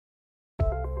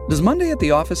Does Monday at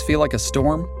the office feel like a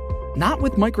storm? Not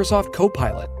with Microsoft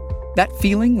Copilot. That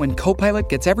feeling when Copilot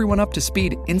gets everyone up to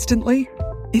speed instantly?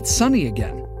 It's sunny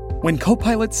again. When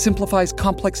Copilot simplifies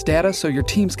complex data so your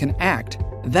teams can act,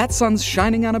 that sun's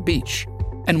shining on a beach.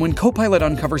 And when Copilot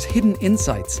uncovers hidden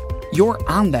insights, you're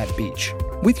on that beach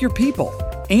with your people,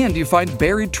 and you find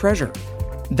buried treasure.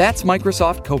 That's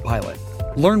Microsoft Copilot.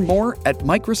 Learn more at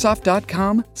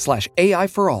Microsoft.com/AI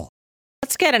for all.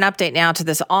 Let's get an update now to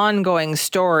this ongoing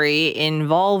story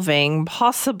involving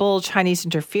possible Chinese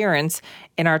interference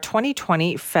in our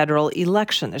 2020 federal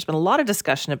election. There's been a lot of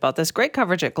discussion about this. Great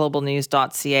coverage at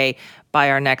globalnews.ca by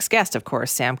our next guest, of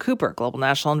course, Sam Cooper, Global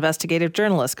National Investigative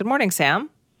Journalist. Good morning, Sam.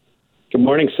 Good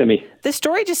morning, Simi. This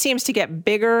story just seems to get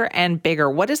bigger and bigger.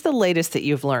 What is the latest that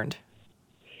you've learned?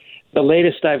 The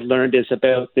latest I've learned is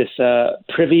about this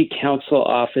Privy Council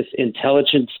Office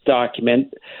intelligence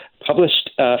document published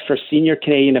for senior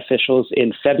Canadian officials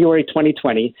in February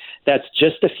 2020. That's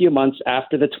just a few months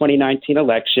after the 2019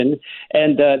 election,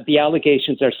 and the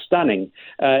allegations are stunning.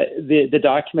 The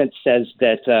document says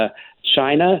that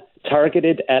China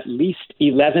targeted at least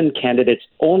 11 candidates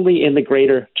only in the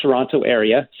Greater Toronto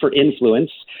area for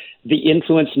influence. The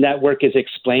influence network is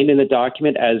explained in the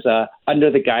document as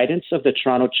under the guidance of the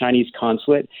Toronto Chinese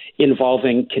Consulate,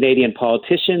 involving Canadian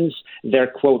politicians, their,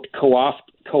 quote,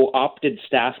 co-opted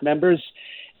staff members.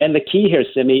 And the key here,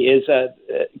 Simi, is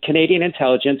Canadian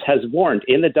intelligence has warned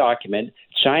in the document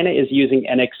China is using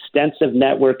an extensive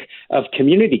network of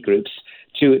community groups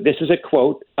to, this is a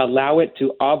quote, allow it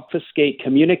to obfuscate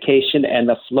communication and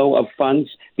the flow of funds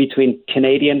between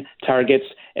Canadian targets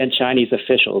and Chinese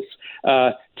officials.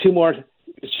 Two more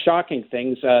shocking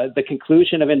things. The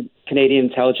conclusion of Canadian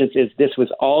intelligence is this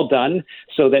was all done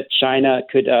so that China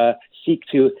could seek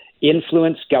to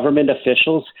influence government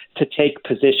officials to take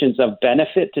positions of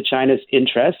benefit to China's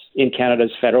interests in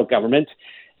Canada's federal government.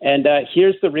 And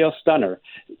here's the real stunner.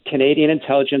 Canadian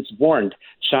intelligence warned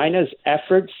China's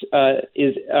efforts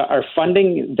are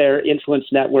funding their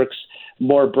influence networks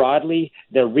more broadly.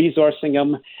 They're resourcing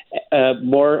them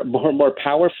more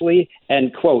powerfully.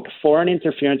 And, quote, foreign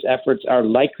interference efforts are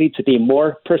likely to be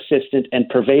more persistent and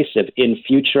pervasive in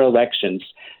future elections.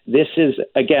 This is,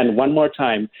 again, one more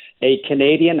time, a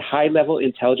Canadian high-level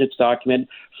intelligence document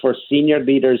for senior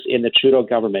leaders in the Trudeau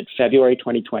government, February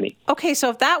 2020. Okay, so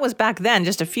if that was back then,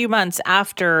 just a few months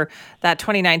after that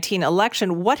 2019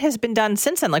 election, what has been done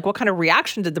since then? Like, what kind of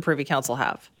reaction did the Privy Council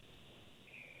have?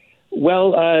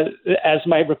 Well, as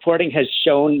my reporting has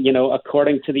shown,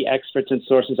 according to the experts and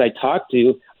sources I talked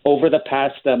to, over the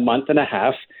past month and a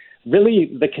half,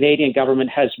 really the Canadian government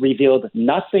has revealed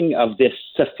nothing of this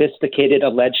sophisticated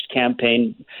alleged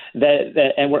campaign.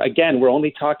 And we're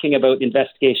only talking about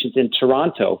investigations in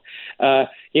Toronto.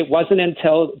 It wasn't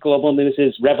until Global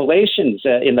News' revelations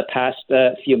in the past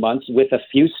few months with a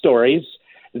few stories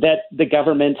that the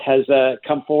government has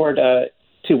come forward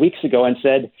 2 weeks ago and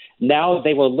said, now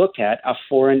they will look at a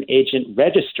foreign agent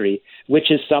registry,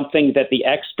 which is something that the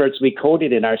experts we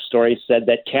quoted in our story said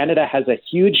that Canada has a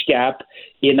huge gap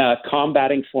in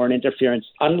combating foreign interference,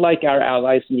 unlike our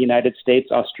allies in the United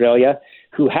States, Australia,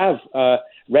 who have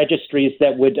registries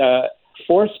that would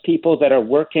force people that are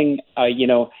working,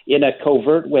 in a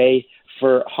covert way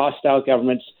for hostile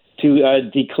governments to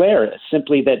declare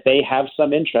simply that they have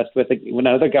some interest with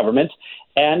another government.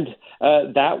 And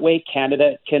that way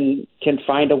Canada can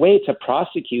find a way to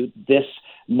prosecute this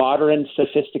modern,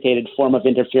 sophisticated form of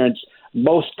interference,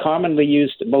 most commonly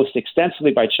used, most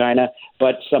extensively by China,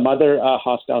 but some other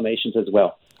hostile nations as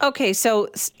well. Okay, so,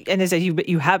 and as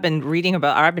you have been reading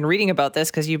about, or I've been reading about this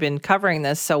because you've been covering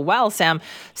this so well, Sam.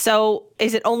 So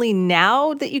is it only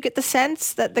now that you get the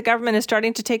sense that the government is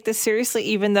starting to take this seriously,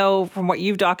 even though from what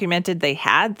you've documented, they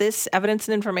had this evidence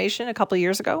and information a couple of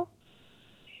years ago?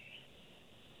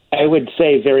 I would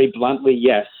say very bluntly,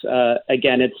 yes.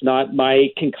 Again, it's not my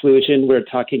conclusion. We're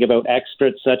talking about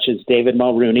experts such as David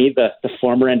Mulrooney, the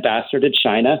former ambassador to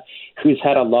China, who's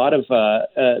had a lot of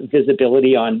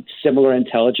visibility on similar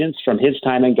intelligence from his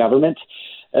time in government.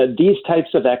 These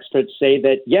types of experts say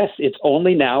that, yes, it's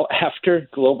only now after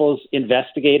Global's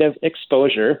investigative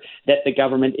exposure that the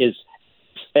government is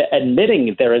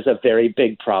admitting there is a very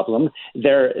big problem.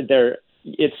 They're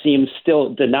it seems,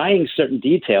 still denying certain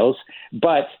details,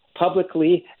 but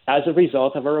publicly, as a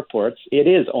result of our reports, it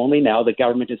is only now the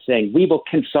government is saying we will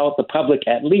consult the public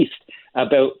at least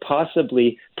about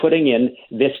possibly putting in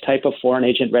this type of foreign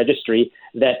agent registry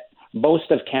that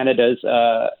most of Canada's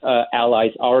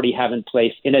allies already have in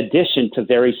place, in addition to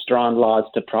very strong laws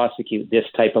to prosecute this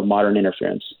type of modern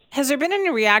interference. Has there been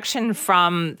any reaction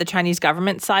from the Chinese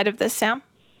government side of this, Sam?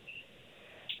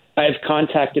 I've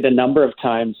contacted a number of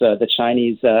times the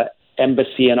Chinese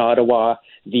embassy in Ottawa,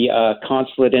 the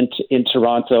consulate in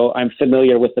Toronto. I'm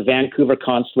familiar with the Vancouver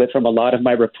consulate from a lot of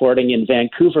my reporting in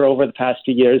Vancouver over the past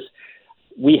few years.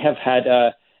 We have had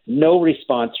no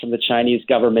response from the Chinese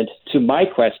government to my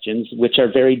questions, which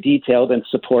are very detailed and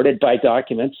supported by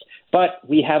documents. But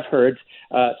we have heard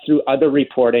through other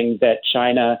reporting that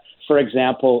China, for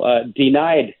example,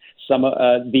 denied some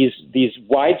these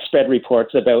widespread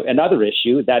reports about another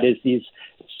issue, that is these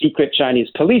secret Chinese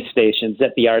police stations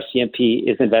that the RCMP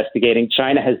is investigating.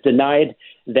 China has denied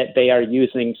that they are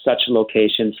using such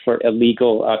locations for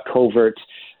illegal covert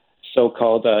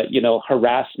so-called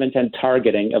harassment and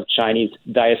targeting of Chinese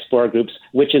diaspora groups,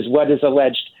 which is what is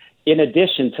alleged in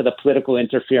addition to the political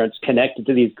interference connected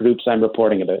to these groups I'm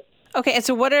reporting about. Okay, and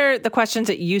so what are the questions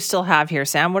that you still have here,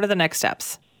 Sam? What are the next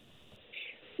steps?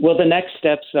 Well, the next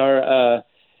steps are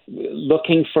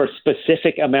looking for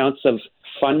specific amounts of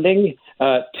funding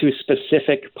to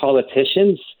specific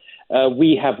politicians.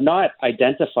 We have not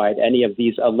identified any of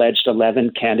these alleged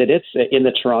 11 candidates in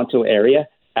the Toronto area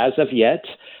as of yet.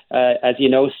 As you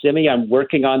know, Simi, I'm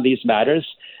working on these matters.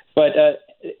 But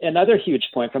another huge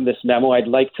point from this memo I'd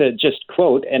like to just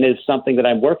quote, and is something that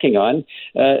I'm working on.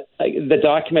 The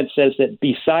document says that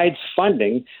besides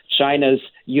funding, China's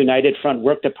United Front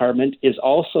Work Department is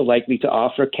also likely to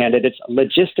offer candidates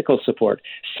logistical support,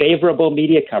 favorable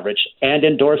media coverage, and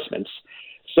endorsements.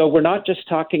 So we're not just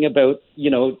talking about,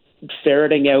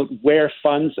 ferreting out where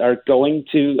funds are going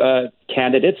to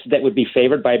candidates that would be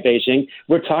favored by Beijing.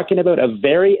 We're talking about a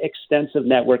very extensive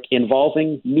network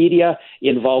involving media,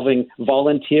 involving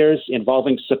volunteers,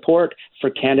 involving support for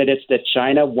candidates that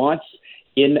China wants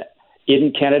in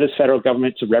Canada's federal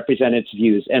government to represent its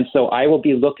views. And so I will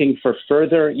be looking for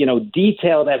further,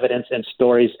 detailed evidence and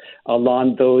stories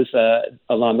along those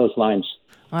lines.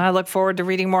 Well, I look forward to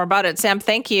reading more about it. Sam,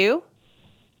 thank you.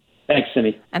 Thanks,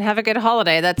 Simi. And have a good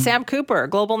holiday. That's Sam Cooper,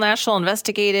 global national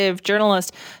investigative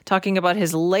journalist, talking about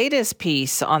his latest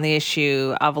piece on the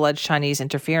issue of alleged Chinese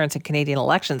interference in Canadian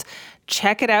elections.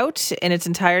 Check it out in its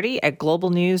entirety at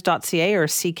globalnews.ca or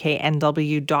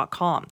cknw.com.